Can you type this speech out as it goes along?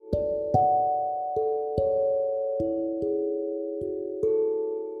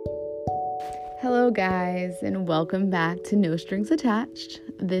Hello guys, and welcome back to No Strings Attached.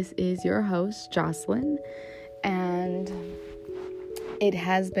 This is your host, Jocelyn, and it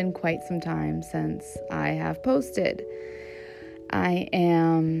has been quite some time since I have posted. I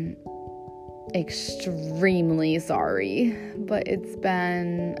am extremely sorry, but it's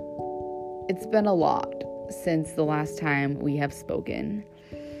been a lot since the last time we have spoken.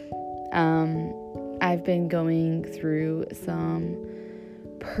 I've been going through some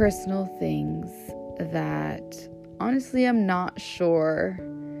personal things that honestly I'm not sure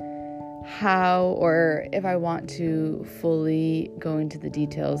how or if I want to fully go into the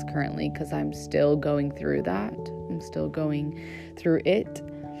details currently, because I'm still going through that. I'm still going through it.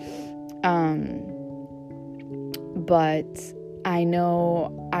 But I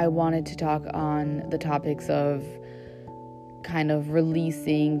know I wanted to talk on the topics of kind of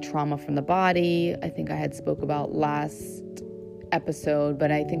releasing trauma from the body. I think I had spoke about last episode,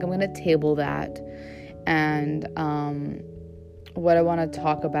 but I think I'm going to table that. And what I want to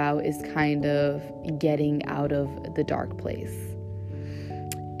talk about is kind of getting out of the dark place.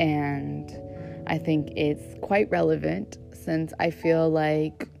 And I think it's quite relevant since I feel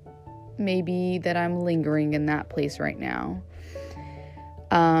like maybe that I'm lingering in that place right now.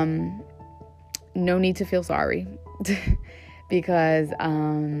 No need to feel sorry because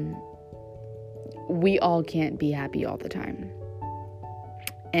we all can't be happy all the time.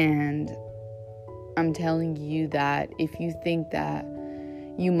 And I'm telling you that if you think that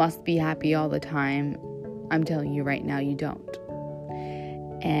you must be happy all the time, I'm telling you right now, you don't.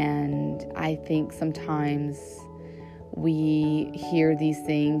 And I think sometimes we hear these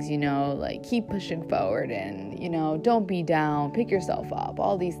things, like keep pushing forward and, don't be down, pick yourself up,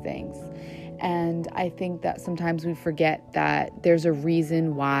 all these things. And I think that sometimes we forget that there's a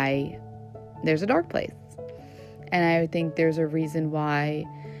reason why there's a dark place. And I think there's a reason why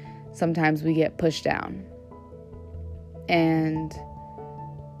sometimes we get pushed down. And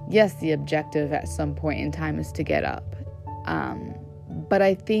yes, the objective at some point in time is to get up. But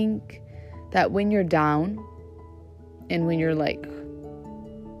I think that when you're down and when you're like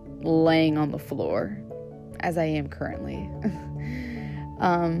laying on the floor, as I am currently,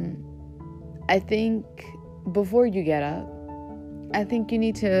 I think before you get up, I think you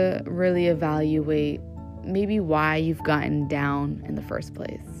need to really evaluate maybe why you've gotten down in the first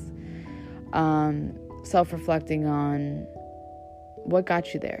place. Self-reflecting on what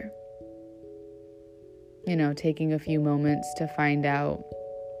got you there. Taking a few moments to find out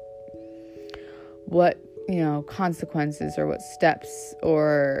what, consequences or what steps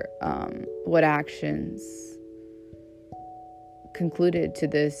or what actions concluded to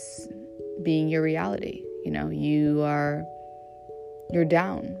this being your reality. You're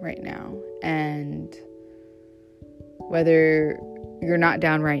down right now, and whether you're not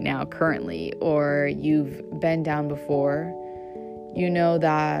down right now currently or you've been down before, you know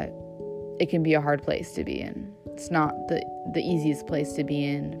that it can be a hard place to be in. It's not the easiest place to be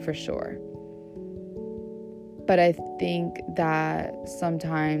in, for sure. But I think that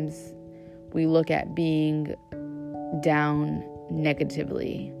sometimes we look at being down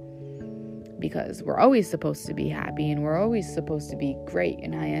negatively because we're always supposed to be happy and we're always supposed to be great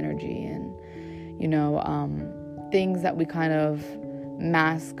and high energy and, things that we kind of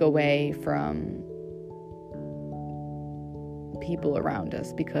mask away from people around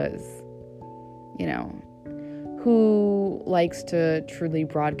us because, who likes to truly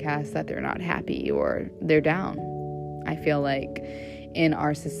broadcast that they're not happy or they're down? I feel like in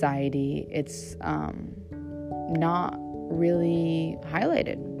our society, it's not really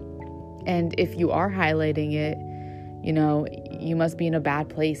highlighted. And if you are highlighting it, you must be in a bad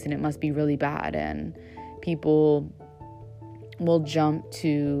place and it must be really bad. And people will jump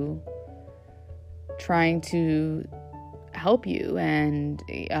to trying to help you. And,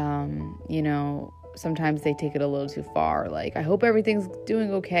 sometimes they take it a little too far. Like, I hope everything's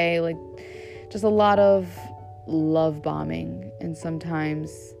doing okay. Like, just a lot of love bombing. And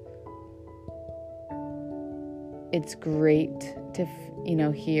sometimes it's great to,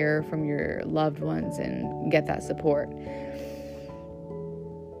 hear from your loved ones and get that support.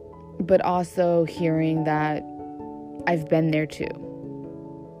 But also hearing that I've been there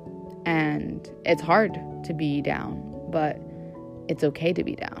too. And it's hard to be down, but it's okay to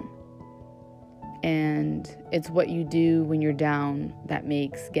be down. And it's what you do when you're down that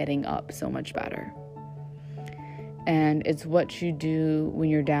makes getting up so much better. And it's what you do when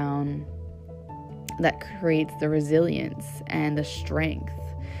you're down that creates the resilience and the strength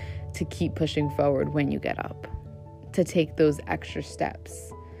to keep pushing forward when you get up, to take those extra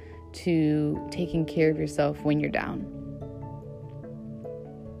steps, to taking care of yourself when you're down.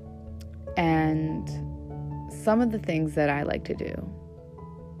 And some of the things that I like to do,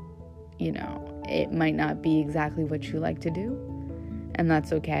 it might not be exactly what you like to do, and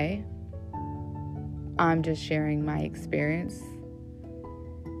that's okay. I'm just sharing my experience.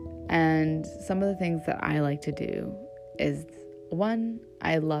 And some of the things that I like to do is, one,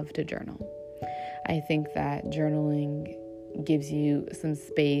 I love to journal. I think that journaling gives you some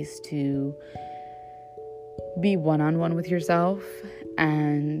space to be one-on-one with yourself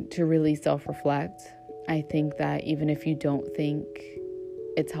and to really self-reflect. I think that even if you don't think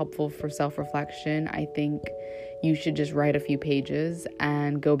it's helpful for self-reflection, I think you should just write a few pages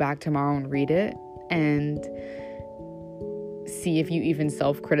and go back tomorrow and read it and see if you even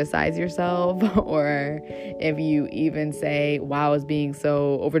self-criticize yourself, or if you even say, wow, I was being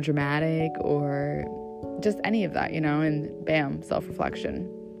so overdramatic, or just any of that, and bam, self-reflection.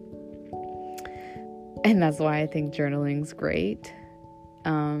 And that's why I think journaling's great.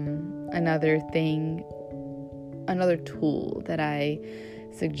 Another tool that I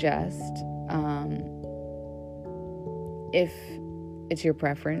suggest, if it's your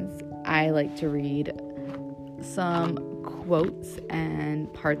preference, I like to read some quotes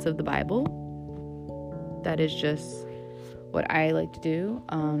and parts of the Bible. That is just what I like to do.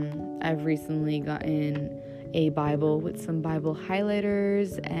 I've recently gotten a Bible with some Bible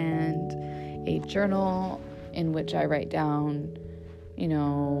highlighters and a journal in which I write down,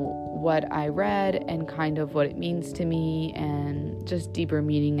 what I read and kind of what it means to me, and just deeper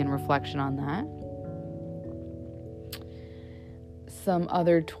meaning and reflection on that. Some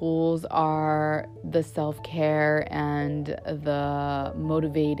other tools are the self-care and the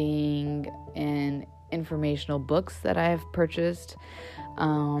motivating and informational books that I've purchased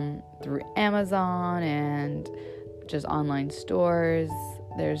through Amazon and just online stores.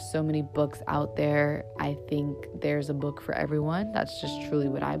 There's so many books out there. I think there's a book for everyone. That's just truly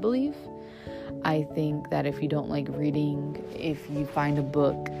what I believe. I think that if you don't like reading, if you find a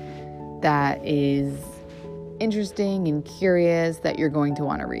book that is interesting and curious, that you're going to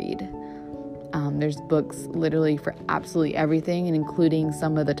want to read. There's books literally for absolutely everything, and including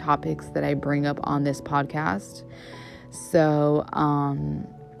some of the topics that I bring up on this podcast. So,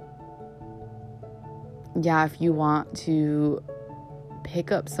 if you want to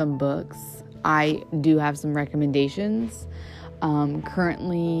pick up some books, I do have some recommendations.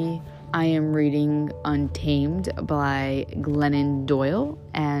 Currently, I am reading Untamed by Glennon Doyle,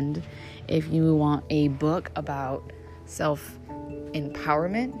 and if you want a book about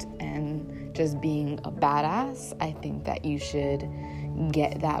self-empowerment and just being a badass, I think that you should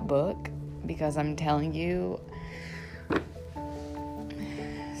get that book, because I'm telling you,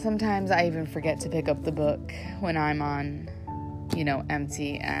 sometimes I even forget to pick up the book when I'm on,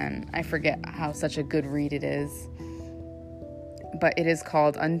 empty, and I forget how such a good read it is. But it is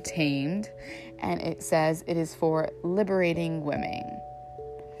called Untamed, and it says it is for liberating women.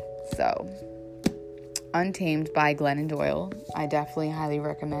 So, Untamed by Glennon Doyle, I definitely highly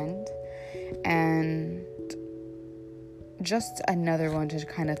recommend. And just another one to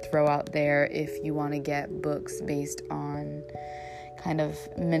kind of throw out there, if you want to get books based on kind of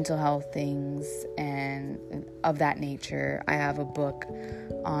mental health things and of that nature, I have a book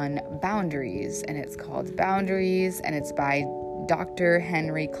on boundaries, and it's called Boundaries, and it's by Dr.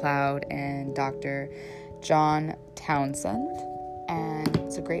 Henry Cloud and Dr. John Townsend. And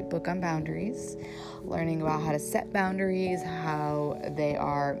it's a great book on boundaries, learning about how to set boundaries, how they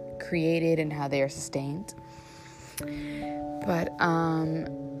are created and how they are sustained. But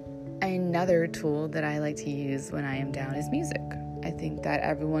another tool that I like to use when I am down is music. I think that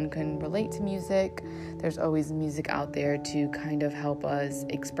everyone can relate to music. There's always music out there to kind of help us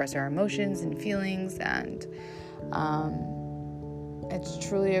express our emotions and feelings, and it's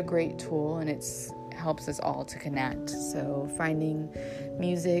truly a great tool, and it's helps us all to connect. So finding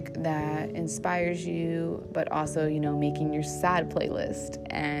music that inspires you, but also, making your sad playlist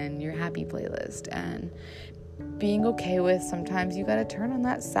and your happy playlist, and being okay with sometimes you gotta turn on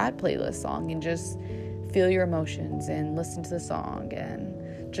that sad playlist song and just feel your emotions and listen to the song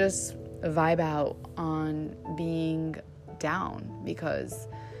and just vibe out on being down, because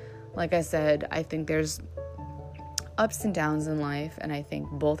like I said, I think there's ups and downs in life, and I think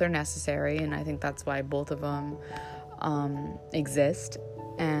both are necessary, and I think that's why both of them exist.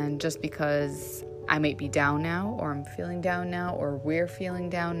 And just because I might be down now, or I'm feeling down now, or we're feeling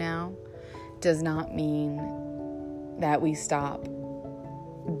down now, does not mean that we stop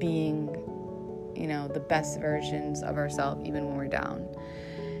being, the best versions of ourselves even when we're down.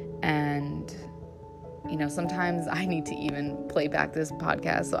 And sometimes I need to even play back this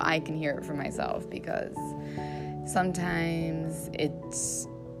podcast so I can hear it for myself, because sometimes it's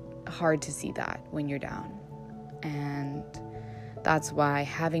hard to see that when you're down. And that's why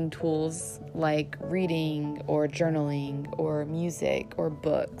having tools like reading or journaling or music or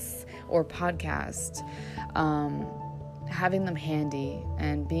books or podcasts, having them handy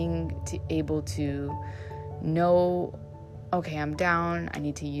and being able to know, okay, I'm down, I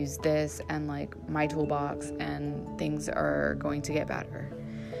need to use this and like my toolbox, and things are going to get better.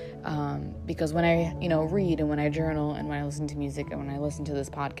 Because when I, read and when I journal and when I listen to music and when I listen to this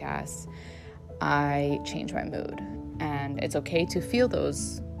podcast, I change my mood. And it's okay to feel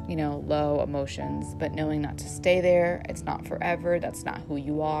those, low emotions, but knowing not to stay there. It's not forever. That's not who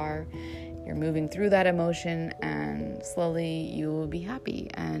you are. You're moving through that emotion, and slowly you will be happy,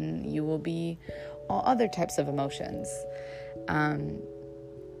 and you will be all other types of emotions. And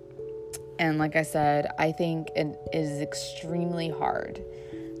like I said, I think it is extremely hard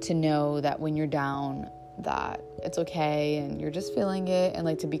to know that when you're down, that it's okay and you're just feeling it, and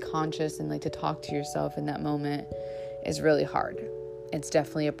like to be conscious and like to talk to yourself in that moment is really hard. It's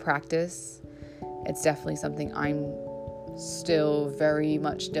definitely a practice. It's definitely something I'm still very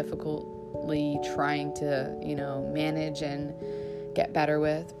much difficultly trying to, manage and get better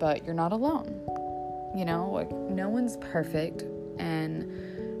with, but you're not alone. Like no one's perfect, and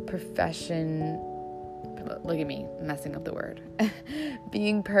look at me messing up the word.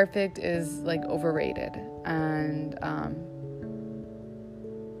 Being perfect is like overrated, and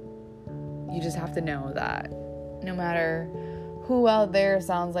you just have to know that no matter who out there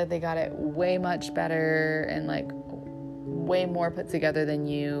sounds like they got it way much better and like way more put together than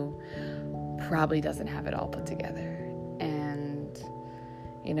you, probably doesn't have it all put together. And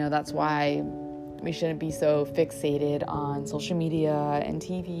that's why we shouldn't be so fixated on social media and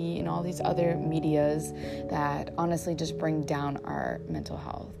TV and all these other medias that honestly just bring down our mental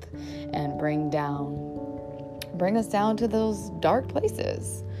health and bring us down to those dark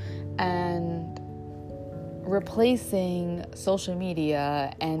places. And replacing social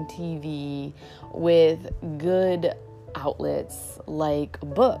media and TV with good outlets like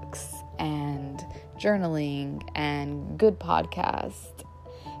books and journaling and good podcasts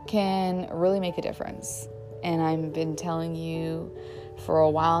can really make a difference. And I've been telling you for a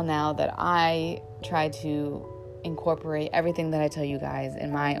while now that I try to incorporate everything that I tell you guys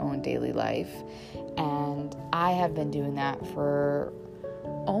in my own daily life. And I have been doing that for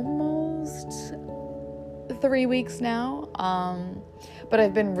almost 3 weeks now. But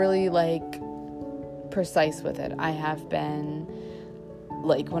I've been really precise with it. I have been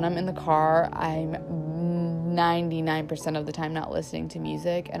when I'm in the car, I'm 99% of the time not listening to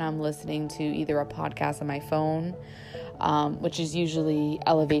music, and I'm listening to either a podcast on my phone, which is usually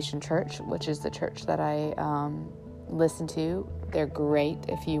Elevation Church, which is the church that I listen to. They're great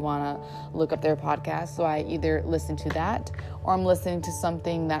if you want to look up their podcast. So I either listen to that, or I'm listening to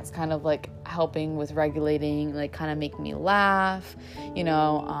something that's kind of helping with regulating, kind of make me laugh,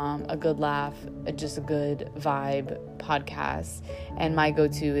 a good laugh, just a good vibe podcast. And my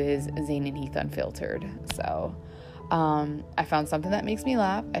go-to is Zane and Heath Unfiltered. So I found something that makes me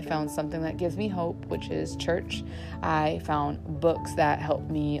laugh. I found something that gives me hope, which is church. I found books that help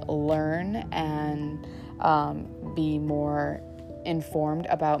me learn and be more informed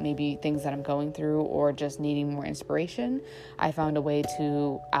about maybe things that I'm going through or just needing more inspiration. I found a way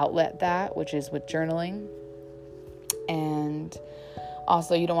to outlet that, which is with journaling. And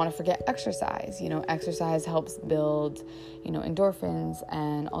also, you don't want to forget exercise. Exercise helps build, endorphins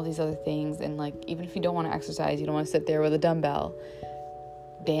and all these other things. And even if you don't want to exercise, you don't want to sit there with a dumbbell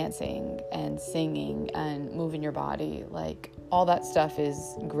dancing and singing and moving your body. All that stuff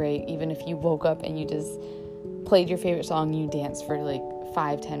is great. Even if you woke up and you just played your favorite song, you danced for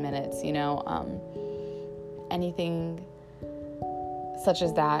 5-10 minutes, anything such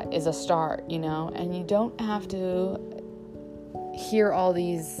as that is a start, and you don't have to hear all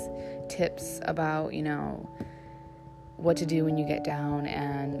these tips about, what to do when you get down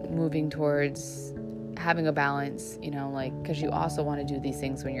and moving towards having a balance, because you also want to do these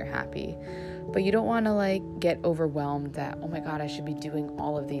things when you're happy. But you don't want to get overwhelmed that, oh my God, I should be doing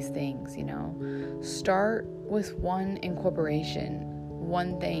all of these things, Start with one incorporation,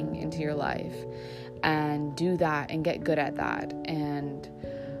 one thing into your life, and do that and get good at that. And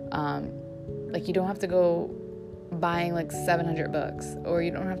you don't have to go buying 700 books, or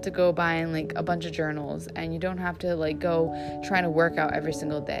you don't have to go buying a bunch of journals, and you don't have to go trying to work out every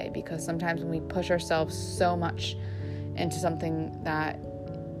single day, because sometimes when we push ourselves so much into something that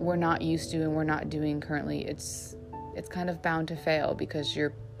we're not used to and we're not doing currently, it's kind of bound to fail because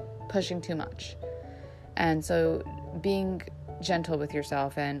you're pushing too much. And so being gentle with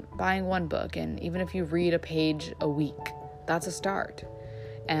yourself and buying one book, and even if you read a page a week, that's a start.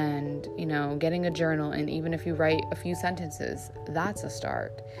 And, getting a journal, and even if you write a few sentences, that's a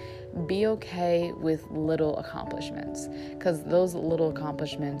start. Be okay with little accomplishments, because those little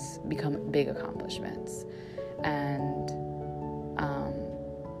accomplishments become big accomplishments. And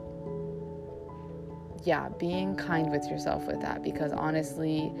being kind with yourself with that, because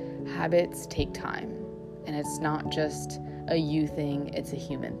honestly, habits take time, and it's not just a you thing, it's a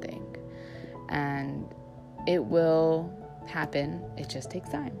human thing, and it will happen. It just takes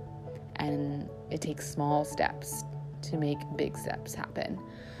time, and it takes small steps to make big steps happen.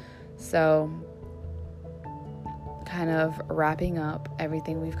 So, kind of wrapping up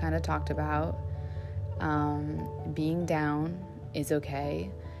everything we've kind of talked about, being down is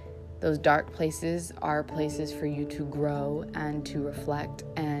okay. Those dark places are places for you to grow and to reflect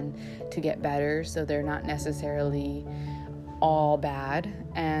and to get better, so they're not necessarily all bad.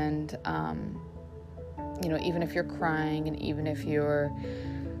 And even if you're crying, and even if you're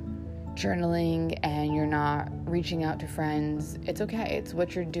journaling and you're not reaching out to friends, it's okay. It's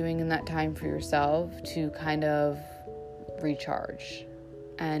what you're doing in that time for yourself to kind of recharge,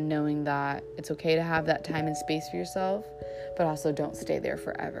 and knowing that it's okay to have that time and space for yourself, but also don't stay there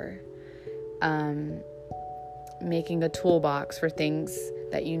forever. Making a toolbox for things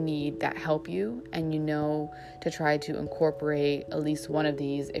that you need that help you, and to try to incorporate at least one of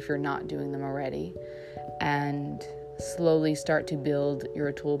these if you're not doing them already, and slowly start to build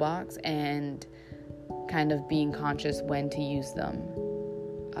your toolbox, and kind of being conscious when to use them,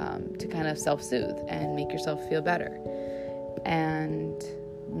 to kind of self-soothe and make yourself feel better, and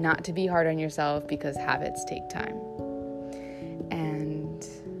not to be hard on yourself, because habits take time. And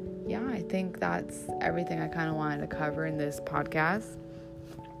I think that's everything I kind of wanted to cover in this podcast.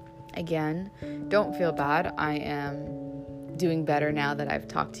 Again, don't feel bad. I am doing better now that I've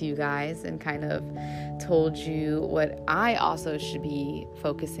talked to you guys and kind of told you what I also should be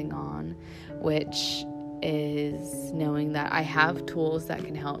focusing on, which is knowing that I have tools that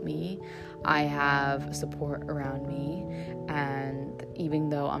can help me. I have support around me, and even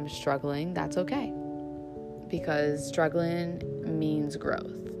though I'm struggling, that's okay, because struggling means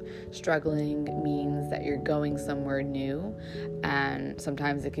growth. Struggling means that you're going somewhere new, and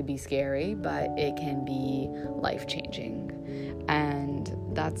sometimes it could be scary, but it can be life-changing, and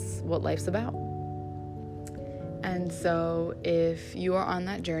that's what life's about. And so if you are on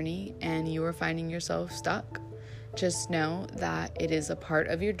that journey and you are finding yourself stuck, just know that it is a part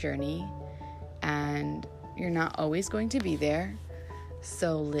of your journey, and you're not always going to be there.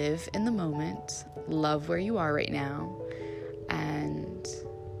 So live in the moment, love where you are right now, and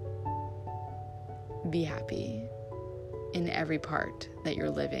be happy in every part that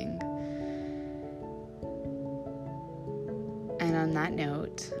you're living. And on that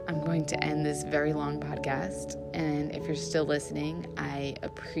note, I'm going to end this very long podcast. And if you're still listening, I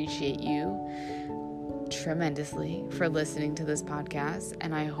appreciate you tremendously for listening to this podcast.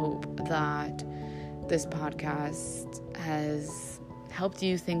 And I hope that this podcast has helped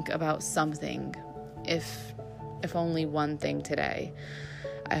you think about something, if only one thing today.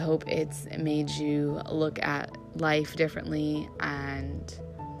 I hope it's made you look at life differently and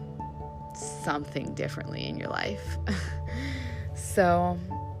something differently in your life. So,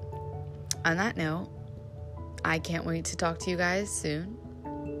 on that note, I can't wait to talk to you guys soon,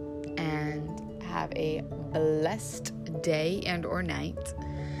 and have a blessed day and or night,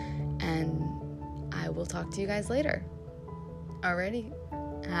 and I will talk to you guys later. Alrighty,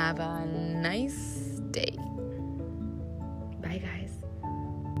 have a nice day.